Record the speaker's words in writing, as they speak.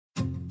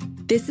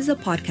This is a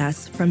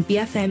podcast from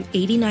BFM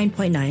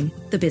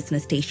 89.9, the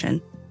business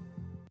station.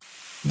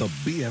 The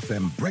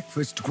BFM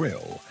Breakfast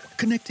Grill,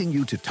 connecting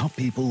you to top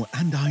people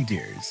and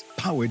ideas.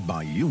 Powered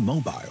by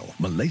U-Mobile,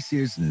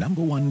 Malaysia's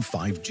 #1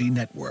 5G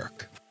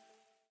network.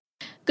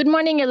 Good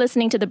morning, you're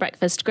listening to The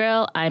Breakfast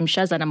Grill. I'm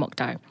Shazana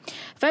Mokhtar.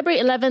 February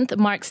 11th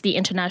marks the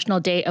International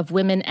Day of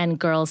Women and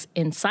Girls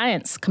in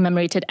Science,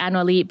 commemorated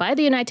annually by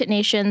the United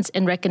Nations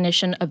in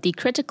recognition of the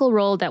critical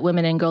role that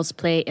women and girls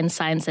play in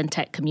science and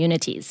tech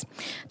communities.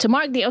 To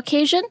mark the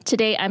occasion,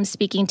 today I'm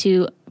speaking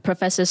to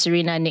Professor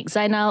Serena Nick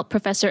Zainal,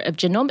 Professor of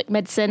Genomic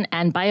Medicine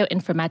and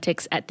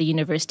Bioinformatics at the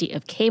University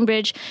of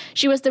Cambridge.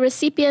 She was the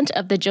recipient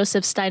of the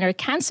Joseph Steiner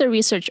Cancer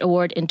Research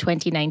Award in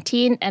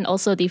 2019 and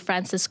also the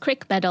Francis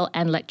Crick Medal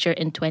and Lecture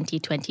in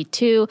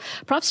 2022.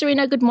 Prof.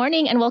 Serena, good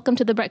morning and welcome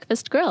to The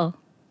Breakfast Grill.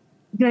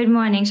 Good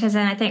morning,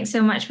 Shazana. Thanks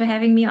so much for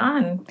having me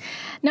on.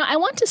 Now, I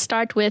want to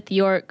start with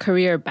your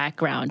career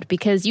background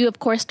because you, of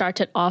course,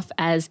 started off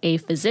as a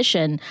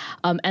physician,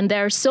 and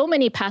there are so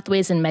many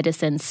pathways in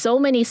medicine, so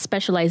many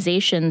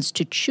specializations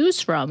to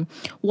choose from.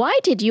 Why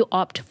did you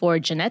opt for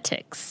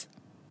genetics?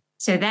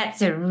 So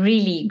that's a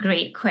really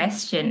great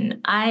question.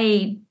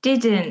 I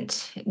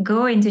didn't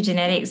go into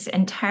genetics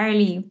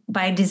entirely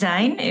by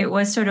design. It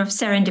was sort of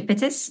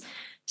serendipitous.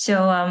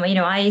 So,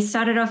 I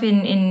started off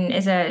in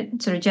as a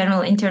sort of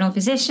general internal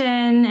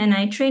physician, and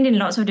I trained in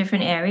lots of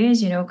different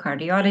areas,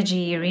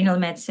 cardiology, renal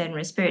medicine,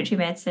 respiratory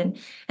medicine,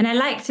 and I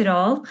liked it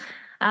all.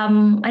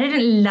 I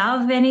didn't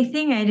love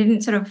anything. I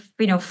didn't sort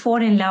of,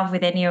 fall in love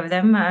with any of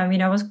them.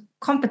 I was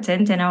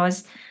competent and I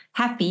was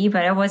happy,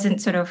 but I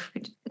wasn't sort of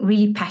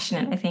really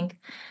passionate, I think.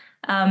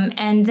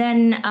 And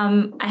then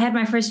I had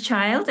my first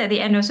child at the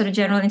end of sort of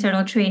general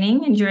internal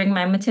training, and during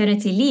my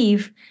maternity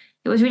leave,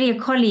 it was really a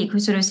colleague who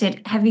sort of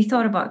said, have you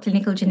thought about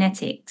clinical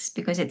genetics?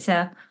 Because it's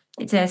a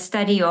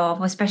study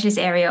of a specialist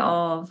area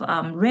of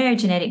rare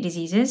genetic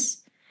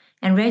diseases.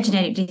 And rare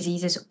genetic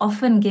diseases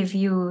often give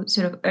you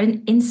sort of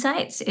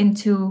insights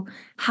into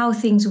how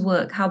things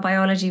work, how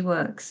biology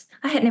works.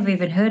 I had never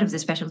even heard of the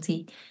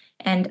specialty.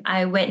 And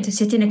I went to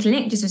sit in a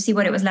clinic just to see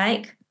what it was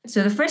like.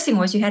 So the first thing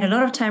was you had a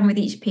lot of time with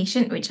each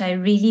patient, which I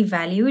really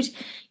valued.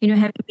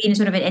 Having been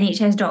sort of an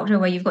NHS doctor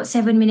where you've got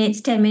 7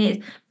 minutes, 10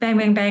 minutes, bang,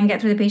 bang, bang, get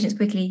through the patients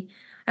quickly.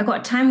 I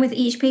got time with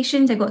each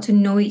patient. I got to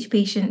know each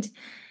patient.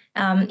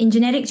 In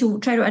genetics, you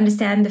try to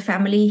understand the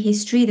family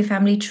history, the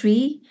family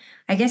tree.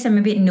 I guess I'm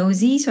a bit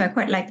nosy, so I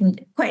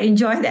quite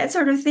enjoy that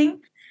sort of thing.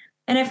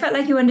 And I felt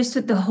like you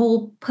understood the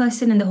whole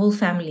person and the whole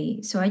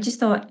family. So I just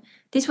thought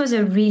this was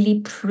a really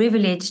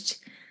privileged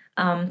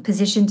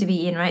position to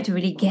be in, right? To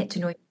really get to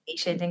know your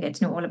patient and get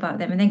to know all about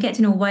them, and then get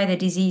to know why the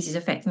disease is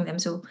affecting them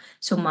so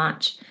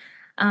much.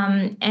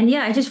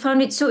 I just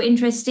found it so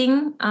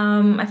interesting.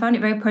 I found it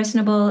very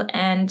personable,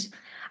 and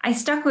I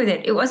stuck with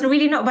it. It wasn't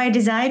really not by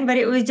design, but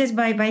it was just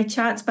by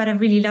chance, but I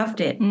really loved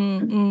it.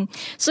 Mm-hmm.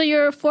 So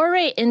your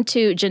foray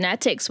into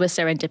genetics was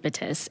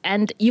serendipitous,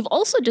 and you've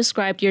also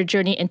described your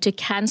journey into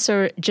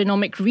cancer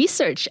genomic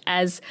research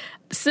as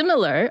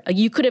similar.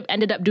 You could have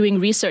ended up doing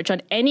research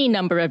on any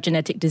number of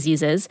genetic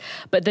diseases,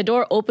 but the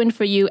door opened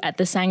for you at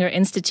the Sanger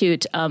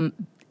Institute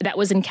that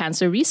was in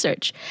cancer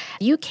research.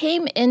 You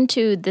came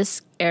into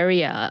this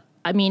area,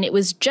 it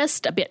was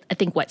just a bit,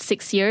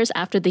 6 years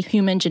after the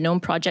Human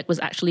Genome Project was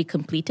actually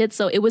completed.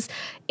 So it was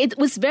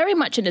very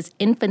much in its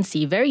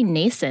infancy, very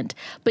nascent.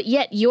 But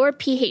yet your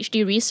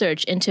PhD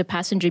research into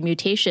passenger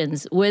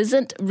mutations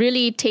wasn't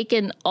really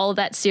taken all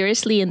that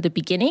seriously in the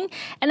beginning.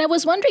 And I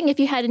was wondering if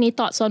you had any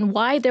thoughts on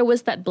why there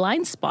was that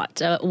blind spot.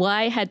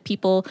 Why had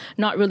people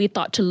not really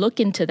thought to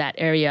look into that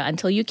area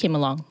until you came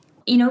along?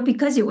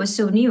 Because it was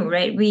so new,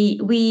 right?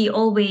 We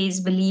always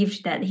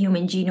believed that the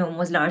human genome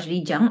was largely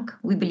junk.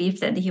 We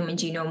believed that the human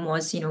genome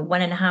was,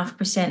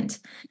 1.5%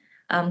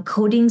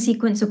 coding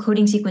sequence. So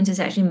coding sequences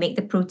actually make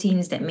the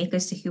proteins that make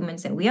us the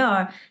humans that we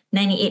are.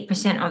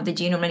 98% of the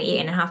genome,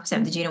 98.5%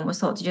 of the genome was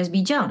thought to just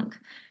be junk.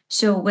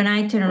 So when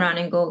I turn around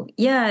and go,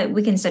 yeah,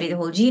 we can study the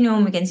whole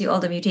genome, we can see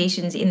all the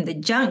mutations in the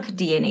junk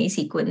DNA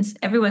sequence,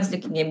 everyone's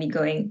looking at me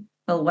going,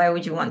 well, why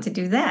would you want to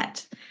do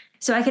that?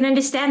 So I can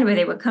understand where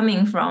they were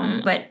coming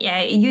from. But yeah,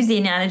 I use the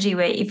analogy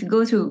where if you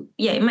go through,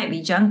 it might be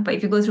junk, but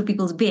if you go through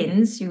people's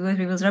bins, you go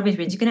through people's rubbish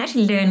bins, you can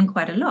actually learn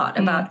quite a lot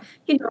about,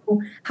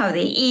 how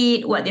they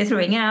eat, what they're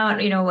throwing out,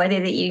 whether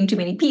they're eating too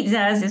many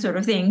pizzas, this sort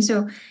of thing.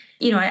 So,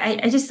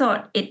 I just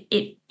thought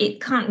it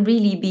can't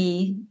really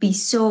be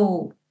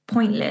so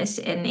pointless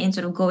in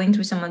sort of going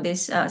through some of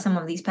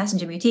these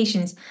passenger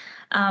mutations.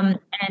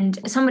 And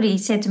somebody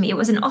said to me, it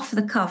was an off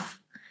the cuff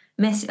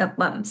mess up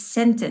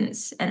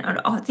sentence, and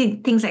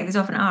things like this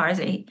often are.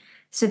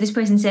 So this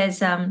person says,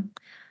 it's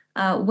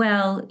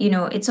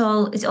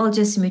all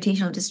just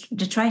mutational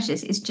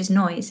detritus. It's just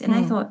noise. And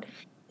I thought,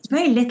 it's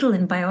very little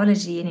in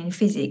biology and in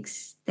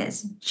physics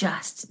that's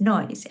just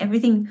noise.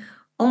 Everything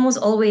almost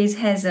always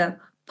has a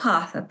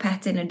path, a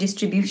pattern, a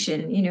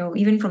distribution,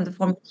 even from the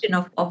formation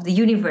of the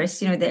universe,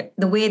 the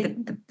way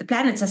the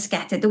planets are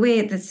scattered, the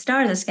way the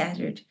stars are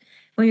scattered.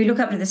 When you look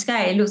up to the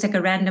sky, it looks like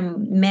a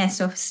random mess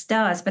of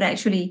stars, but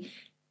actually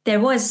there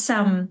was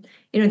some,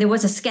 there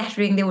was a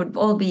scattering. They would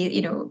all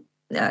be,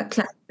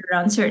 clustered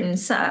around certain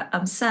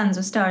suns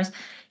or stars.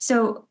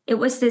 So it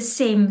was the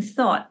same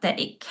thought that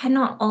it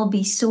cannot all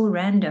be so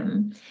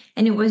random.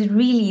 And it was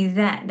really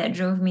that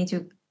drove me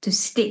to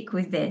stick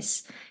with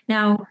this.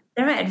 Now,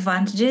 there are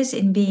advantages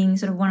in being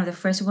sort of one of the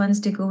first ones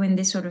to go in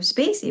this sort of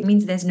space. It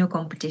means there's no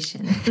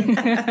competition.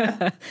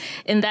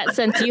 In that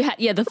sense, you had,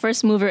 the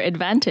first mover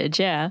advantage,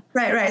 yeah.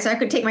 Right. So I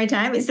could take my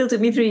time. It still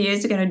took me 3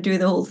 years to kind of do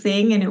the whole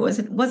thing, and it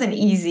wasn't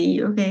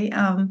easy, okay?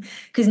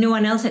 Because no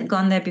one else had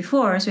gone there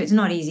before, so it's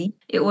not easy.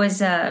 It was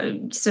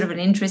sort of an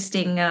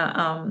interesting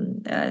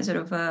sort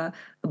of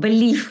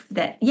belief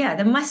that,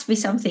 there must be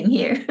something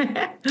here.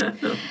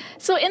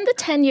 So in the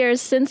 10 years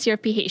since your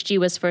PhD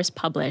was first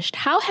published,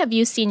 how have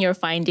you seen your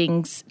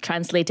findings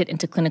translated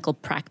into clinical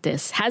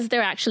practice? Has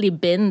there actually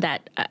been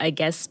that, I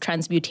guess,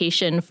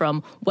 transmutation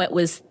from what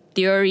was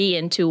theory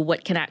into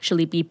what can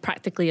actually be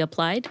practically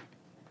applied?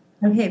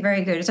 Okay,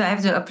 very good. So I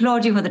have to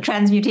applaud you for the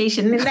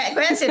transmutation in that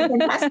question.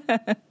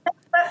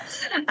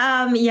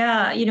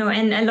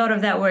 And a lot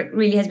of that work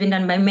really has been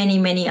done by many,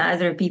 many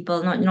other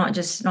people, not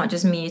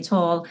just me at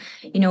all.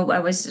 I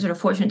was sort of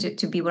fortunate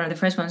to be one of the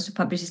first ones to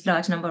publish this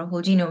large number of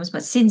whole genomes.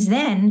 But since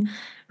then,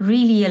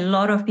 really a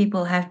lot of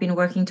people have been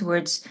working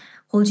towards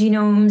whole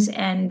genomes,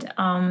 and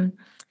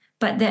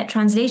but that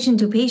translation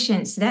to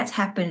patients, that's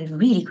happened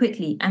really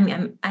quickly. I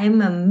mean,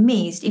 I'm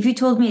amazed. If you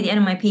told me at the end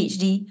of my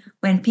PhD,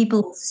 when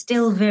people were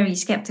still very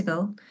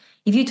skeptical,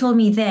 if you told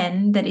me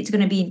then that it's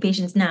going to be in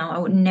patients now, I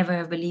would never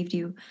have believed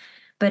you.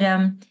 But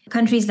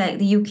countries like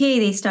the UK,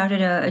 they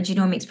started a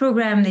genomics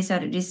program. They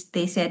said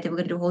they were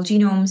going to do whole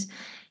genomes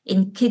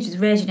in kids with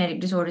rare genetic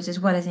disorders as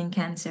well as in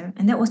cancer.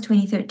 And that was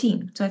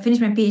 2013. So I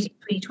finished my PhD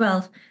in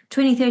 2012.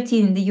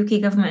 2013, the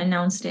UK government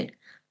announced it.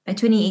 By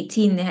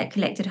 2018, they had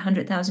collected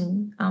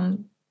 100,000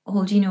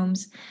 whole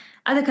genomes.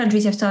 Other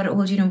countries have started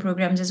whole genome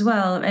programs as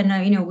well.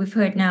 And, we've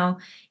heard now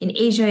in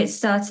Asia, it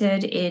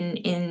started,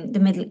 in the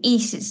Middle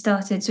East, it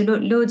started. So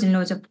loads and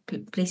loads of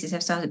places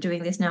have started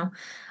doing this now,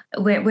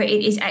 where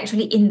it is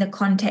actually in the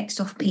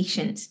context of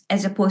patients,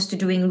 as opposed to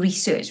doing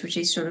research, which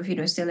is sort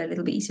of, still a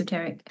little bit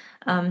esoteric.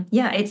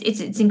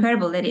 It's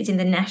incredible that it's in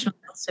the National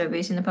Health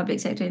Service in the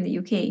public sector in the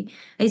UK.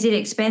 Is it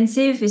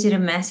expensive? Is it a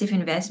massive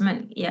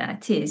investment? Yeah,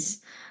 it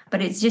is.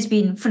 But it's just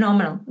been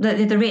phenomenal,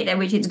 the rate at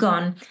which it's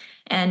gone,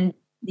 and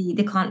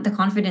the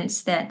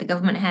confidence that the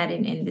government had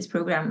in this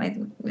program. I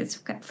think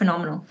it's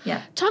phenomenal.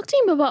 Yeah. Talk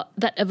to me about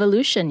that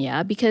evolution,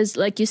 because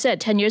like you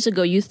said, 10 years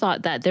ago, you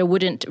thought that there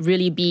wouldn't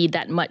really be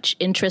that much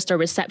interest or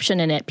reception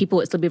in it. People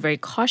would still be very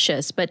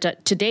cautious.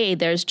 But today,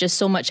 there's just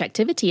so much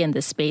activity in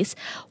this space.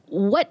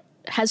 What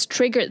has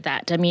triggered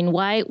that? I mean,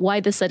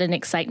 why the sudden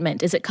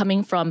excitement? Is it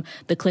coming from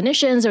the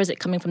clinicians, or is it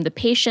coming from the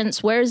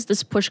patients? Where is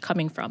this push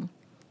coming from?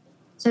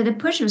 So the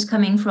push was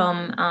coming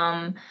from,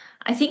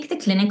 I think, the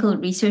clinical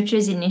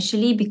researchers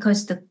initially,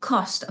 because the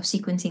cost of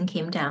sequencing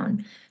came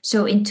down.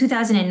 So in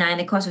 2009,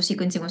 the cost of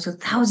sequencing was still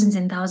thousands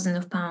and thousands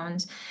of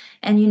pounds.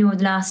 And,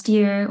 last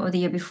year or the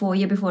year before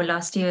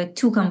last year,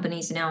 2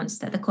 companies announced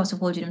that the cost of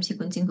whole genome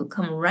sequencing could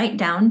come right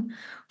down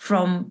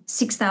from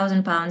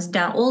 £6,000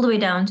 down all the way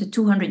down to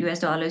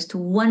 $200 to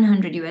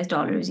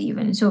 $100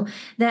 even. So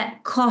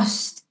that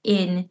cost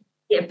in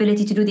the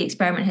ability to do the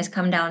experiment has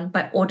come down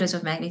by orders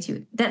of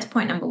magnitude. That's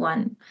point number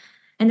 1.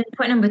 And then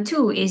point number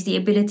 2 is the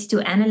ability to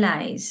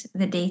analyze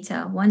the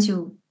data. Once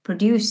you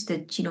produce the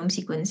genome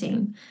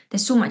sequencing,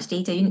 there's so much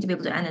data, you need to be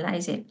able to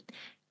analyze it.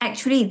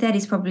 Actually, that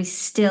is probably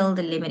still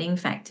the limiting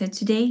factor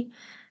today.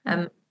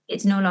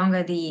 It's no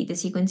longer the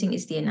sequencing,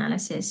 it's the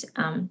analysis.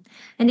 And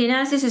the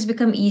analysis has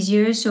become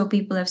easier, so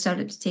people have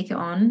started to take it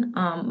on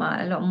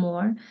a lot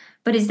more.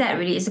 But it's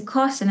the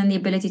cost and then the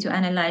ability to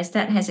analyze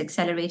that has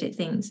accelerated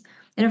things.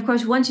 And of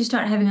course, once you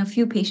start having a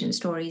few patient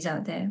stories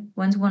out there,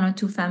 once 1 or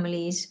 2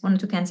 families, 1 or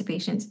 2 cancer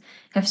patients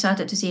have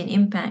started to see an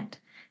impact,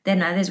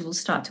 then others will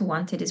start to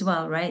want it as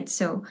well, right?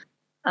 So,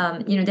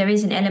 there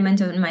is an element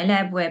in my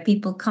lab where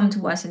people come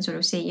to us and sort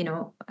of say,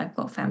 I've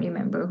got a family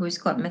member who's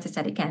got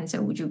metastatic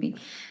cancer. Would you be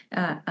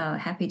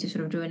happy to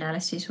sort of do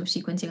analysis or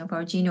sequencing of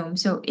our genome?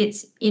 So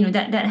it's,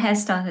 that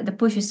has started, the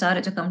push has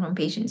started to come from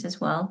patients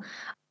as well.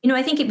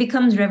 I think it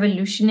becomes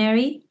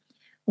revolutionary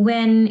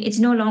when it's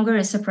no longer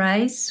a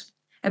surprise.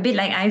 A bit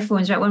like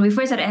iPhones, right? When we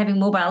first started having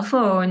mobile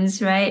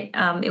phones, right?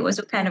 It was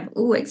kind of,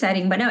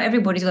 exciting. But now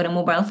everybody's got a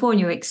mobile phone.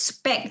 You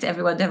expect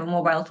everyone to have a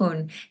mobile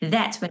phone.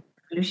 That's when it's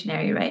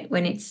revolutionary, right?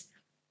 When it's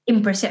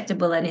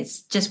imperceptible and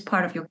it's just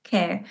part of your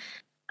care.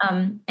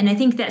 And I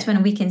think that's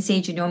when we can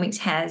say genomics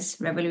has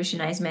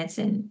revolutionized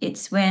medicine.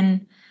 It's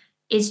when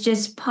it's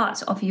just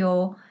parts of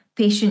your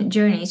patient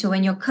journey. So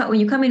when you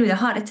come in with a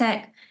heart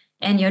attack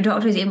and your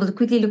doctor is able to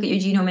quickly look at your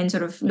genome and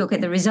sort of look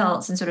at the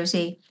results and sort of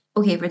say,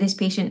 okay, for this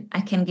patient,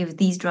 I can give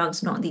these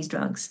drugs, not these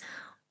drugs.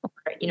 Or,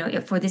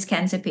 if for this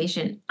cancer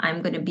patient,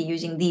 I'm going to be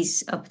using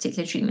these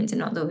particular treatments and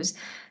not those.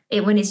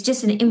 When it's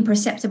just an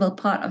imperceptible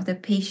part of the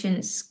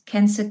patient's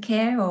cancer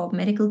care or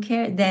medical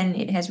care, then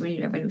it has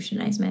really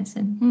revolutionized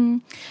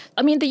medicine.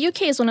 I mean, the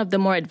UK is one of the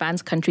more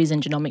advanced countries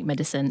in genomic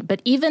medicine, but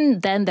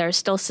even then, there are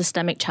still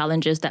systemic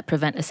challenges that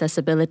prevent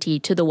accessibility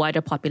to the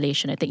wider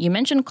population. I think you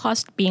mentioned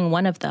cost being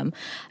one of them.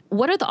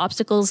 What are the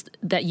obstacles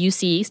that you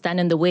see stand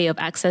in the way of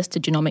access to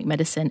genomic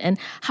medicine? And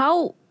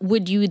how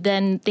would you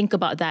then think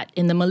about that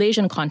in the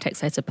Malaysian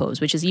context, I suppose,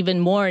 which is even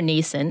more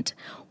nascent?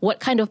 What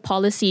kind of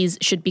policies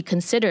should be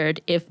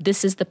considered if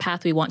this is the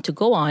path we want to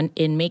go on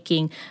in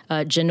making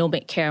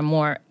genomic care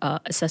more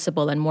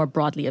accessible and more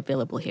broadly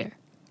available here?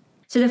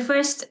 So the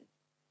first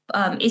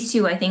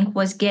issue, I think,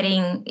 was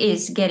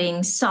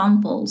getting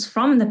samples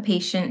from the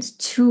patients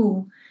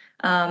to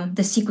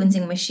the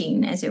sequencing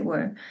machine, as it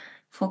were.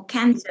 For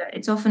cancer,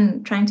 it's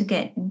often trying to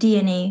get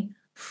DNA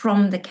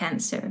from the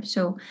cancer.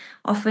 So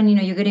often,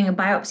 you're getting a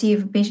biopsy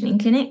of a patient in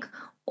clinic,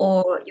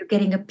 or you're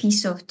getting a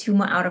piece of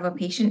tumor out of a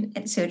patient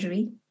at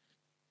surgery.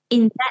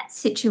 In that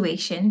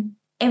situation,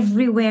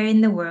 everywhere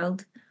in the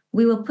world,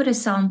 we will put a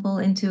sample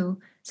into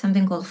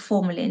something called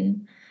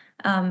formalin.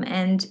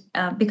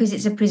 Because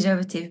it's a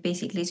preservative,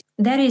 basically.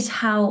 That is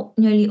how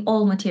nearly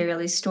all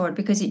material is stored,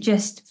 because it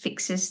just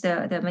fixes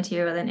the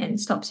material and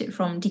stops it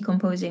from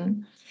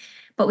decomposing.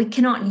 But we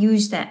cannot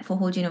use that for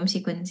whole genome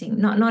sequencing,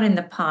 not in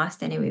the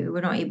past anyway. We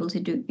were not able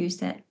to use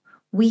that.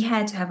 We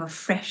had to have a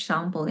fresh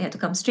sample. It had to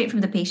come straight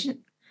from the patient,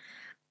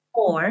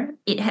 or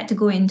it had to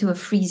go into a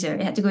freezer.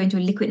 It had to go into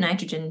liquid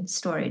nitrogen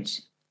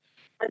storage.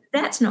 But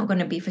that's not going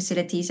to be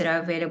facilities that are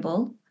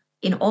available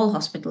in all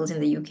hospitals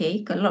in the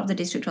UK. A lot of the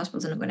district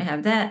hospitals are not going to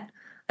have that.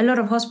 A lot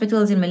of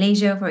hospitals in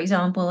Malaysia, for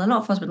example, a lot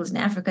of hospitals in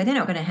Africa, they're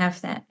not going to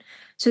have that.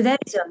 So that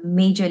is a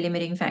major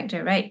limiting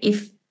factor, right?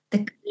 If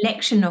the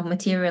collection of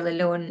material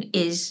alone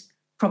is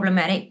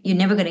problematic, you're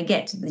never going to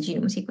get to the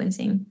genome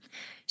sequencing.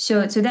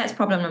 So that's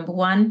problem number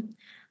one.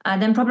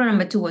 Then problem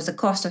number two was the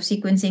cost of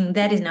sequencing.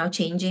 That is now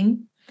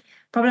changing.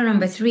 Problem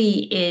number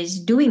three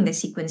is doing the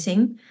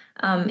sequencing.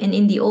 And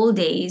in the old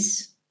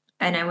days,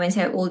 and when I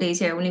say old days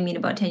here, I only mean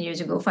about 10 years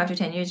ago, 5 to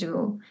 10 years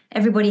ago,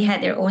 everybody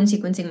had their own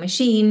sequencing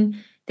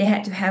machine. They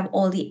had to have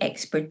all the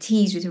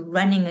expertise with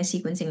running a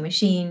sequencing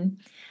machine.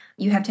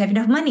 You have to have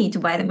enough money to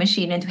buy the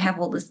machine and to have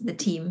all the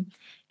team.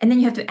 And then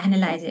you have to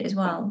analyze it as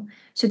well.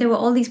 So there were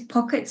all these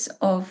pockets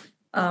of,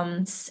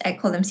 I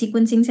call them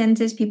sequencing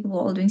centers. People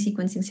were all doing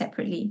sequencing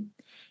separately.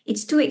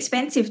 It's too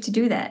expensive to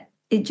do that.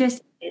 It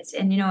just is.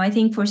 And, I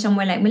think for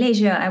somewhere like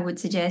Malaysia, I would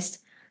suggest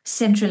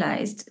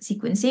centralized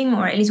sequencing,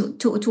 or at least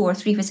two or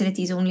three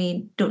facilities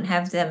only. Don't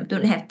have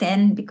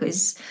 10,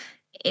 because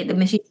the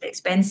machines are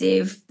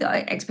expensive, the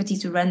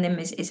expertise to run them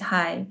is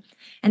high.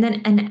 And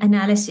then an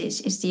analysis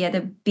is the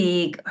other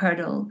big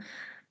hurdle,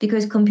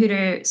 because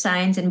computer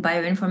science and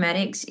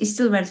bioinformatics is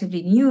still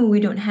relatively new. We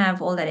don't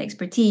have all that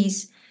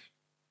expertise.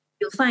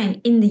 You'll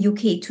find in the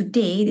UK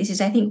today, this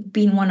is, I think,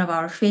 been one of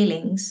our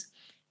failings.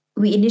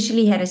 We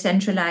initially had a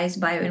centralized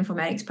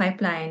bioinformatics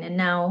pipeline, and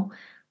now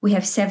we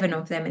have 7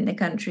 of them in the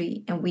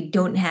country, and we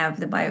don't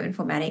have the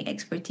bioinformatic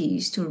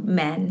expertise to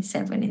man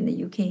 7 in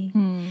the UK.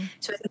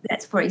 So I think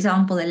that's, for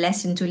example, a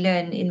lesson to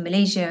learn in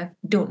Malaysia.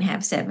 Don't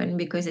have 7,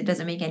 because it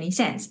doesn't make any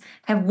sense.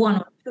 Have 1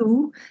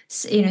 or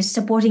 2,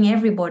 supporting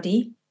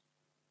everybody.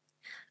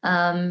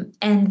 And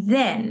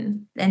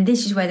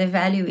this is where the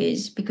value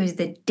is, because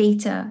the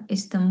data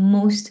is the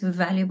most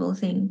valuable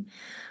thing.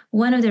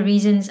 One of the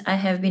reasons I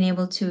have been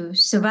able to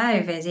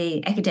survive as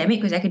an academic,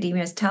 because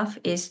academia is tough,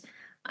 is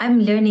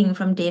I'm learning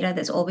from data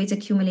that's always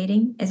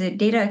accumulating. As the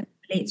data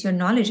accumulates, your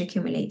knowledge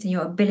accumulates, and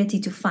your ability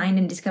to find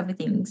and discover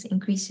things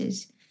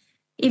increases.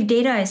 If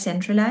data is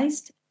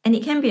centralized, and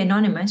it can be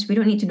anonymous, we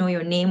don't need to know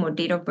your name or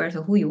date of birth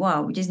or who you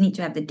are. We just need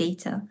to have the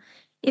data.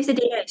 If the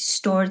data is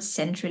stored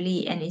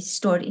centrally and is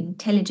stored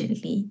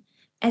intelligently,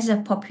 as a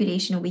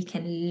population, we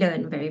can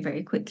learn very,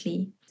 very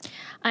quickly.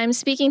 I'm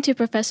speaking to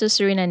Professor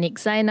Surina Nik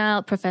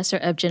Zainal, Professor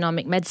of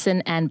Genomic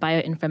Medicine and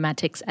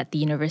Bioinformatics at the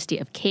University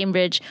of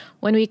Cambridge.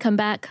 When we come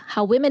back,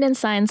 how women in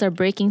science are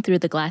breaking through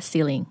the glass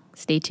ceiling.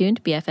 Stay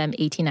tuned, BFM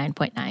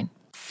 89.9.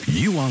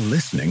 You are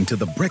listening to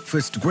The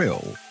Breakfast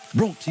Grill,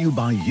 brought to you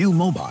by U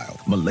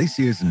Mobile,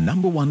 Malaysia's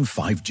 #1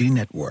 5G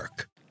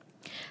network.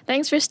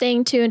 Thanks for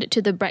staying tuned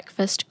to The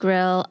Breakfast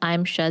Grill.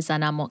 I'm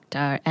Shazana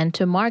Mokhtar. And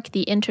to mark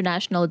the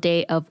International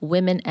Day of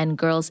Women and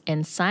Girls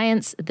in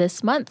Science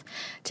this month,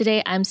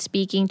 today I'm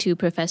speaking to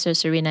Professor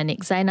Surina Nik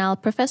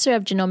Zainal, Professor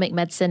of Genomic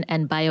Medicine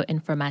and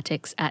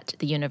Bioinformatics at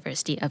the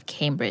University of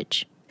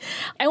Cambridge.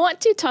 I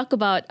want to talk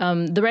about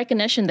the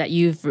recognition that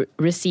you've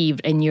received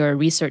in your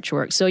research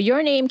work. So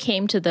your name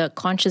came to the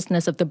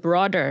consciousness of the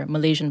broader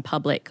Malaysian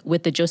public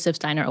with the Joseph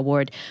Steiner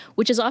Award,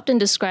 which is often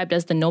described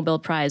as the Nobel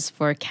Prize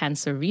for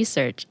Cancer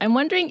Research. I'm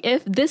wondering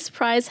if this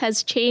prize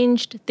has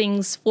changed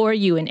things for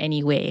you in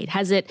any way.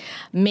 Has it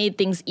made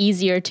things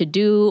easier to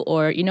do?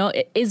 Or,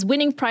 is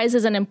winning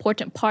prizes an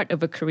important part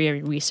of a career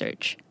in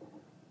research?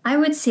 I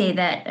would say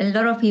that a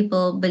lot of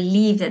people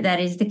believe that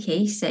is the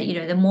case, that,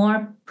 the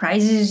more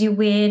prizes you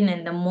win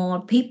and the more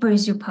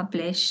papers you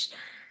publish,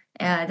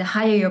 the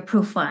higher your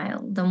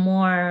profile, the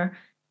more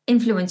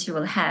influence you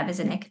will have as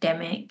an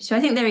academic. So I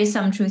think there is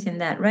some truth in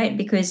that, right?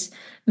 Because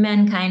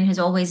mankind has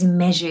always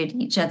measured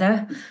each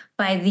other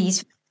by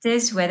these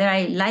factors. Whether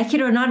I like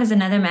it or not is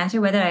another matter.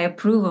 Whether I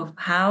approve of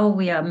how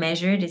we are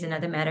measured is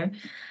another matter.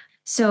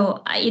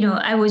 So,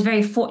 I was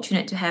very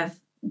fortunate to have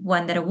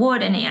won that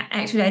award. And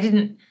actually, I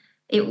didn't,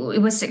 it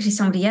was actually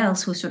somebody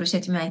else who sort of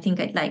said to me, I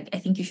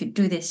think you should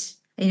do this.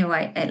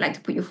 I'd like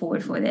to put you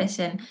forward for this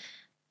and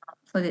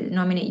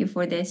nominate you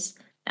for this.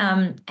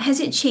 Has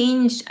it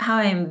changed how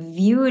I'm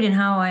viewed and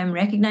how I'm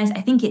recognized?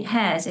 I think it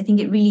has. I think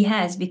it really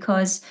has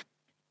because,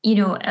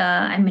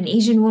 I'm an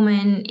Asian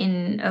woman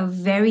in a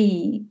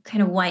very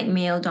kind of white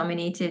male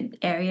dominated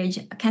area.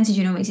 Cancer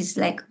genomics is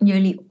like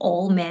nearly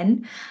all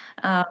men.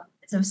 There's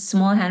a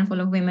small handful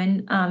of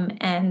women.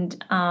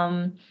 And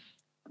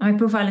my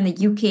profile in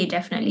the UK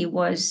definitely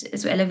was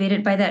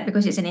elevated by that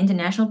because it's an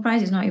international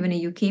prize. It's not even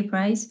a UK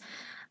prize.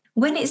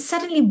 When it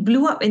suddenly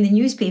blew up in the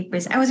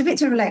newspapers, I was a bit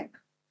sort of like,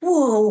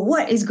 whoa,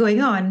 what is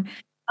going on?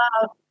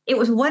 It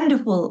was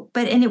wonderful,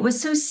 and it was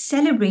so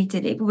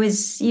celebrated. It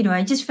was,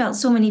 I just felt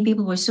so many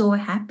people were so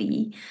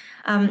happy.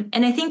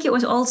 And I think it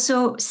was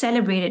also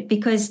celebrated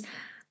because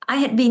I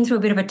had been through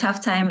a bit of a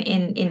tough time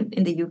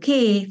in the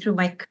UK through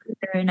my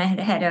career, and I had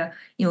had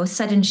a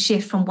sudden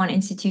shift from one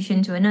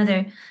institution to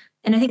another.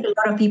 And I think a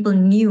lot of people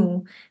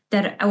knew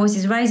that I was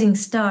this rising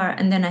star,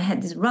 and then I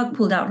had this rug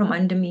pulled out from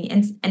under me,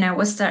 and I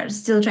was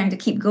still trying to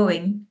keep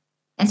going.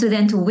 And so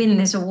then to win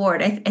this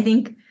award, I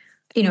think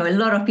a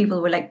lot of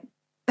people were like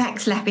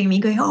backslapping me,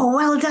 going, "Oh,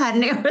 well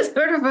done!" It was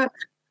sort of a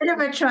bit of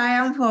a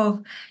triumph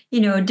of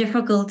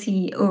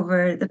difficulty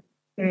over the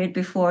period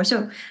before.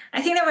 So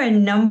I think there were a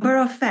number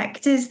of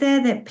factors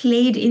there that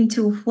played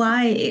into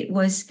why it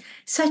was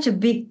such a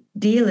big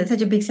deal and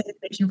such a big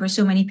celebration for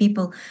so many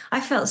people.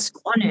 I felt so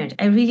honored.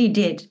 I really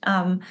did.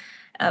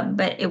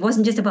 But it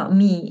wasn't just about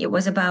me. It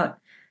was about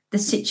the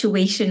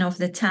situation of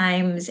the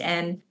times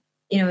and,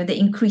 the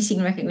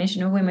increasing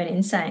recognition of women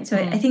in science. So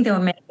I think there were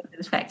many of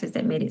those factors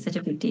that made it such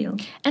a big deal.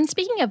 And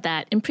speaking of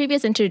that, in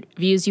previous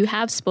interviews, you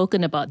have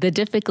spoken about the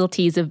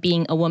difficulties of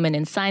being a woman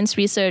in science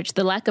research,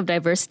 the lack of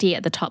diversity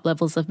at the top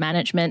levels of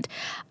management.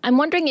 I'm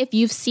wondering if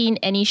you've seen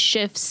any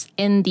shifts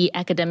in the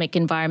academic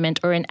environment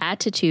or in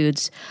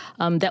attitudes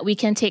that we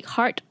can take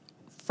heart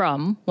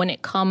from when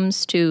it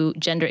comes to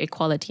gender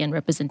equality and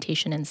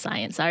representation in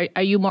science.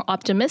 Are you more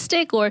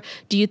optimistic, or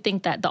do you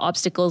think that the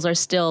obstacles are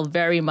still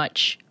very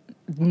much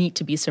need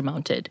to be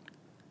surmounted?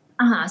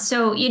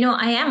 So,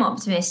 I am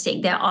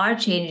optimistic. There are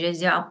changes.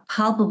 There are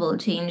palpable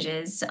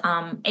changes,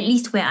 at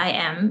least where I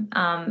am.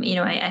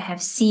 I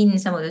have seen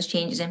some of those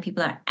changes and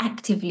people are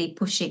actively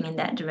pushing in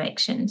that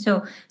direction.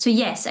 So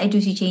yes, I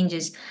do see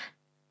changes.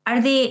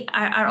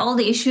 Are all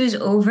the issues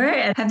over?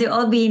 Have they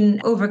all been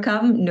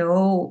overcome?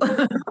 No,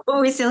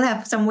 we still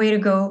have some way to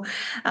go.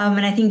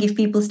 And I think if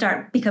people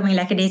start becoming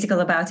lackadaisical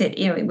about it,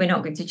 we're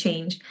not going to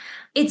change.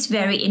 It's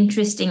very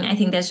interesting. I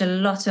think there's a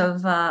lot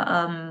of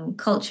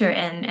culture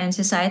and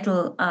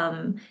societal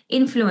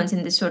influence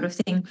in this sort of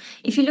thing.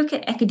 If you look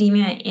at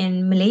academia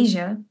in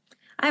Malaysia,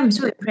 I'm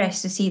so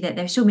impressed to see that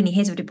there's so many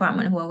heads of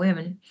department who are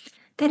women.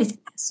 That is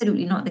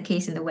absolutely not the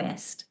case in the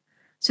West.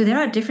 So there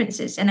are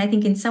differences. And I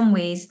think in some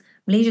ways,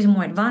 Malaysia is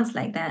more advanced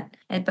like that.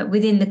 But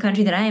within the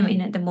country that I am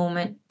in at the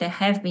moment, there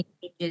have been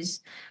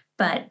changes.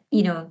 But,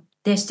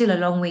 there's still a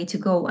long way to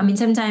go. I mean,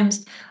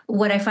 sometimes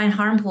what I find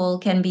harmful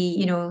can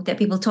be, that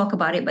people talk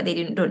about it, but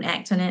they don't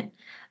act on it.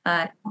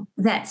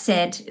 That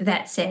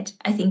said,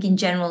 I think in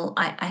general,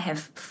 I have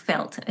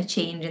felt a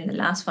change in the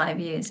last 5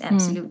 years.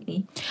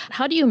 Absolutely.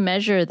 How do you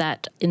measure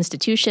that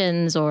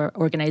institutions or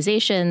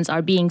organizations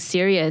are being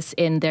serious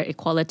in their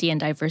equality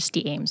and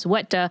diversity aims?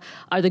 What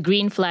are the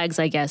green flags,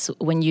 I guess,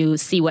 when you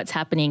see what's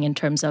happening in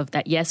terms of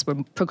that, yes,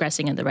 we're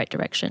progressing in the right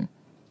direction?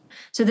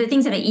 So the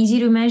things that are easy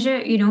to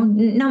measure,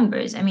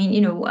 numbers. I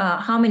mean,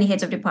 how many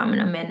heads of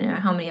department are men or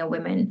how many are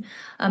women?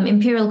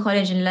 Imperial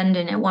College in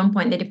London, at one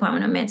point, the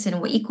Department of Medicine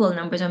were equal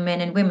numbers of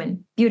men and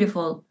women.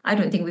 Beautiful. I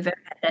don't think we've ever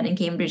had that in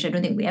Cambridge. I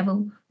don't think we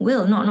ever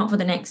will. Not for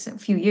the next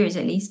few years,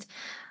 at least.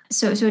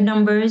 So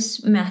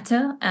numbers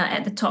matter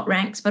at the top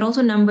ranks, but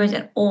also numbers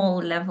at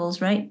all levels,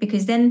 right?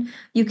 Because then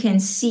you can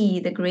see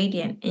the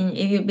gradient and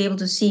you'll be able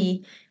to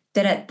see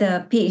that at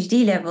the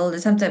PhD level,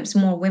 there's sometimes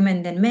more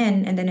women than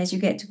men. And then as you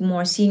get to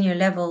more senior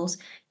levels,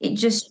 it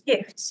just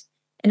shifts.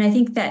 And I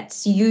think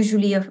that's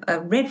usually a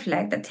red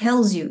flag that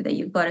tells you that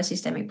you've got a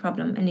systemic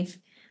problem. And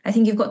I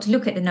think you've got to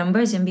look at the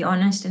numbers and be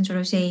honest and sort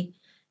of say,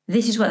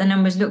 this is what the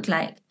numbers look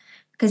like.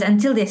 Because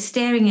until they're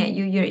staring at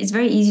you, it's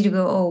very easy to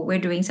go, oh, we're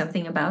doing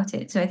something about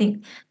it. So I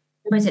think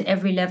numbers at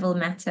every level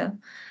matter.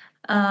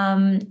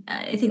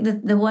 I think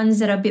that the ones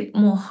that are a bit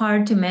more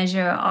hard to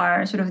measure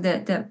are sort of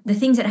the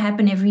things that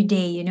happen every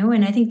day,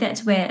 and I think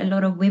that's where a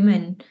lot of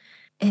women,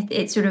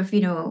 it's sort of,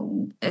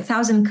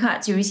 1,000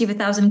 cuts, you receive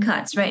 1,000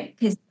 cuts, right?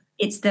 Because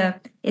it's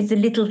the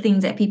little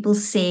things that people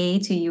say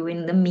to you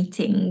in the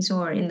meetings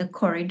or in the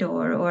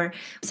corridor, or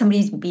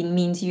somebody's been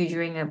mean to you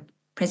during a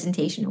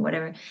presentation or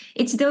whatever.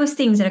 It's those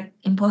things that are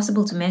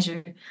impossible to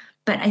measure,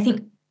 but I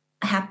think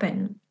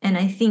happen. And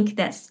I think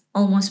that's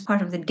almost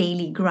part of the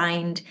daily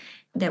grind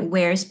that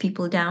wears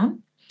people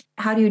down.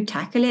 How do you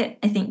tackle it?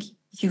 I think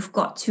you've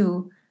got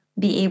to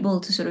be able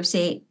to sort of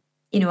say,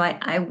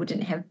 I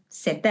wouldn't have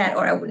said that,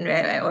 or I wouldn't,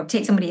 or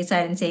take somebody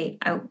aside and say,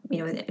 I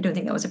don't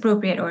think that was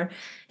appropriate. Or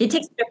it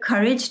takes a bit of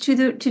courage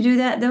to do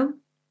that, though.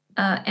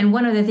 And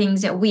one of the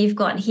things that we've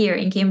got here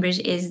in Cambridge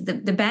is the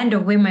band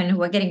of women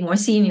who are getting more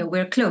senior.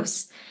 We're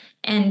close,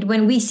 and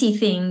when we see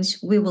things,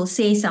 we will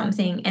say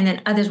something, and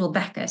then others will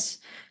back us.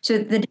 So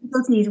the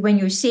difficulty is when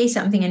you say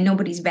something and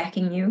nobody's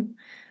backing you.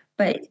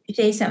 But if you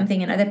say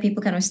something and other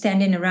people kind of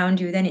stand in around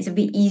you, then it's a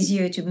bit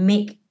easier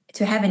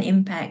to have an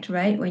impact,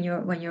 right? When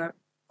you're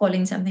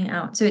calling something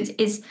out. So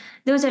it's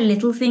those are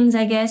little things,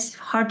 I guess,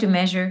 hard to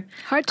measure.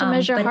 Hard to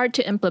measure, hard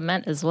to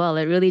implement as well.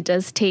 It really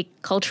does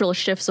take cultural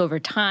shifts over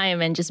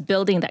time and just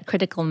building that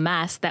critical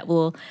mass that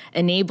will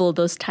enable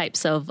those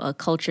types of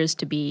cultures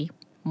to be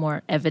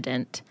more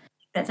evident.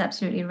 That's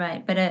absolutely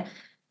right.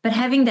 But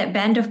having that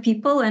band of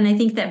people, and I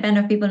think that band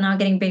of people now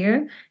getting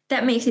bigger,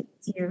 that makes it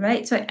easier,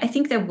 right? So I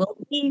think there will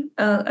be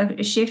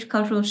a shift,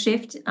 cultural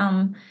shift.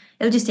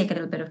 It'll just take a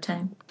little bit of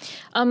time.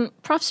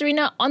 Prof.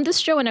 Serena, on this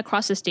show and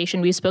across the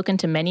station, we've spoken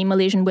to many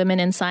Malaysian women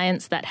in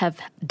science that have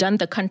done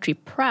the country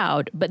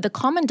proud, but the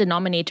common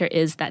denominator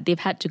is that they've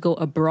had to go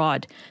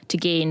abroad to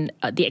gain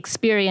the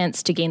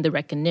experience, to gain the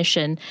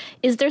recognition.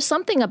 Is there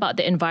something about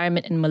the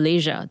environment in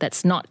Malaysia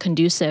that's not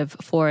conducive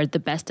for the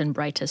best and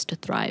brightest to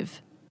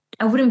thrive?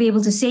 I wouldn't be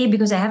able to say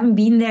because I haven't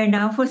been there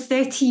now for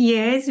 30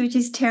 years, which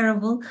is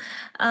terrible.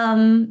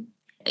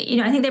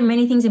 I think there are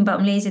many things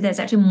about Malaysia that's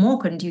actually more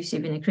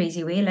conducive in a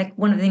crazy way. Like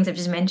one of the things I've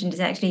just mentioned is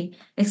actually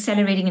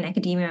accelerating in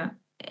academia.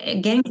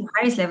 Getting to the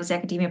highest levels of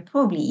academia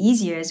probably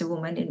easier as a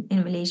woman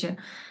in Malaysia.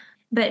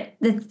 But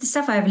the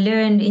stuff I've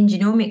learned in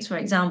genomics, for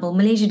example,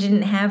 Malaysia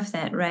didn't have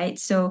that, right?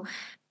 So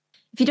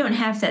if you don't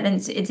have that, then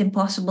it's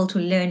impossible to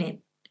learn it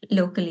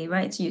locally,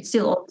 right? So you'd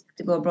still always have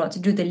to go abroad to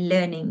do the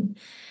learning.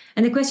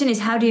 And the question is,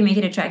 how do you make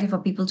it attractive for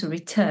people to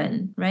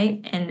return,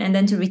 right? And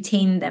then to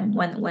retain them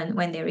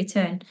when they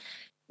return.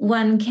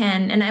 One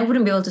can, and I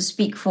wouldn't be able to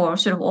speak for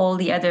sort of all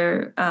the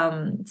other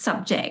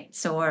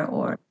subjects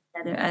or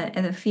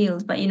other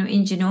fields, but,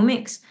 in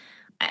genomics,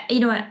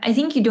 I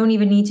think you don't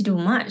even need to do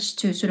much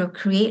to sort of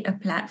create a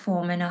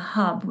platform and a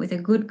hub with a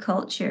good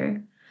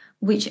culture,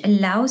 which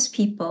allows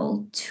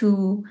people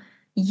to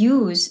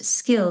use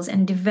skills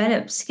and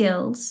develop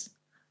skills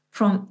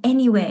from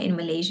anywhere in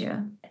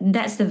Malaysia. And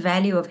that's the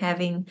value of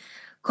having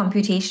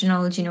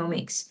computational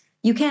genomics.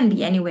 You can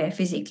be anywhere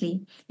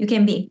physically. You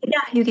can be in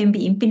Kedah, you can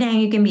be in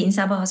Penang, you can be in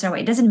Sabah or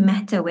Sarawak. It doesn't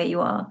matter where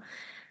you are.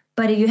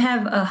 But if you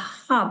have a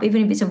hub,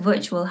 even if it's a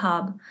virtual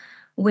hub,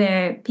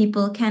 where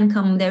people can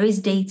come, there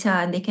is data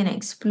and they can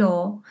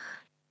explore.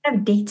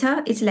 Have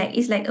data, it's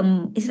like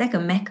a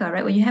mecca,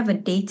 right? When you have a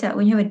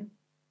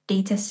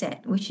data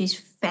set which is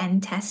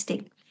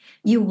fantastic,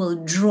 you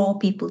will draw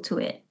people to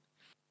it.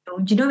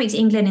 Genomics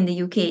England in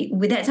the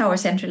UK, that's our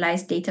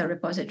centralized data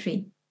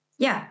repository.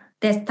 Yeah,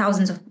 there's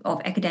thousands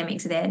of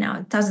academics there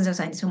now, thousands of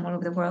scientists from all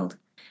over the world.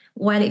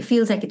 While it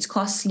feels like it's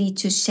costly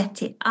to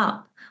set it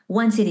up,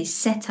 once it is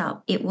set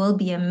up, it will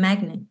be a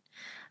magnet.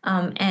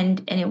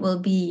 And it will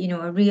be,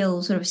 a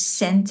real sort of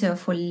center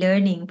for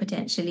learning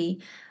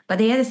potentially. But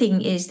the other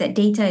thing is that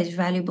data is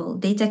valuable.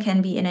 Data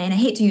can be, and I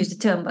hate to use the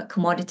term, but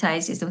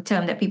commoditized is the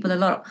term that a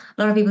lot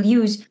of people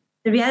use.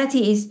 The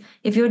reality is,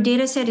 if your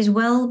data set is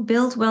well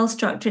built, well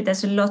structured,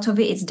 there's a lot of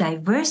it, it's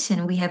diverse,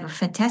 and we have a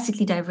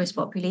fantastically diverse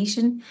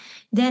population,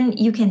 then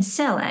you can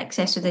sell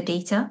access to the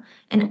data.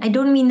 And I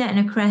don't mean that in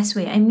a crass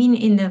way. I mean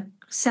in the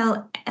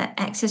sell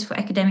access for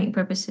academic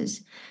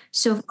purposes.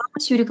 So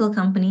pharmaceutical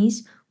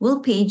companies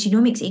will pay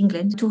Genomics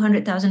England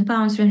 £200,000,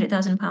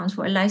 £300,000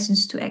 for a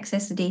license to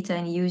access the data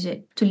and use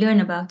it, to learn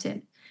about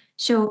it.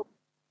 So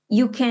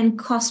you can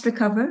cost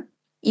recover,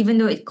 even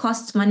though it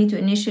costs money to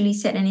initially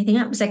set anything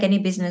up. It's like any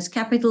business,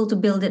 capital to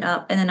build it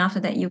up, and then after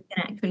that, you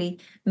can actually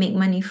make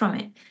money from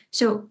it.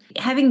 So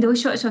having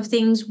those sorts of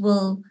things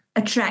will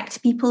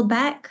attract people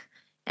back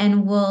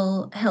and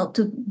will help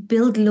to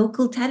build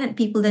local talent.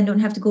 People then don't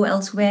have to go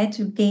elsewhere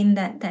to gain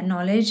that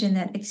knowledge and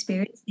that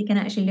experience. They can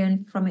actually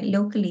learn from it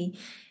locally.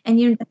 And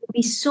there will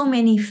be so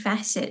many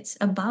facets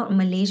about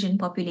Malaysian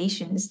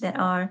populations that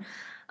are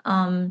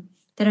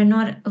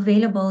not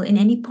available in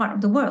any part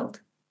of the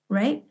world,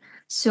 right?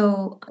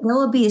 So there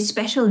will be a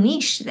special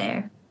niche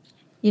there,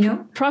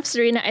 Prof.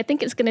 Serena, I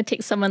think it's going to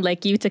take someone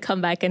like you to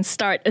come back and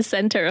start a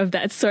center of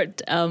that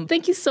sort.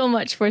 Thank you so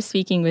much for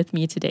speaking with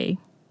me today.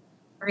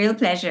 Real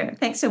pleasure.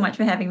 Thanks so much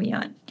for having me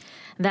on.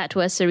 That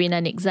was Serena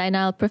Nick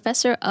Zainal,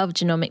 Professor of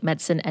Genomic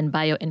Medicine and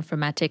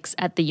Bioinformatics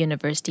at the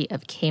University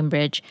of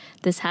Cambridge.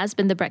 This has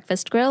been The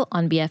Breakfast Grill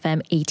on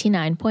BFM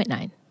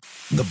 89.9.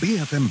 The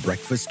BFM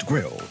Breakfast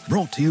Grill,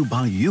 brought to you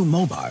by U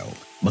Mobile,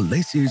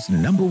 Malaysia's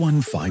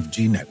 #1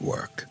 5G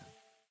network.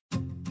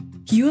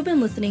 You have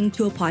been listening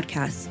to a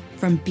podcast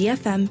from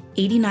BFM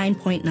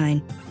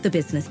 89.9, the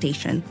business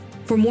station.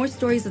 For more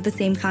stories of the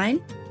same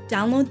kind,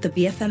 download the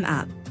BFM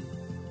app.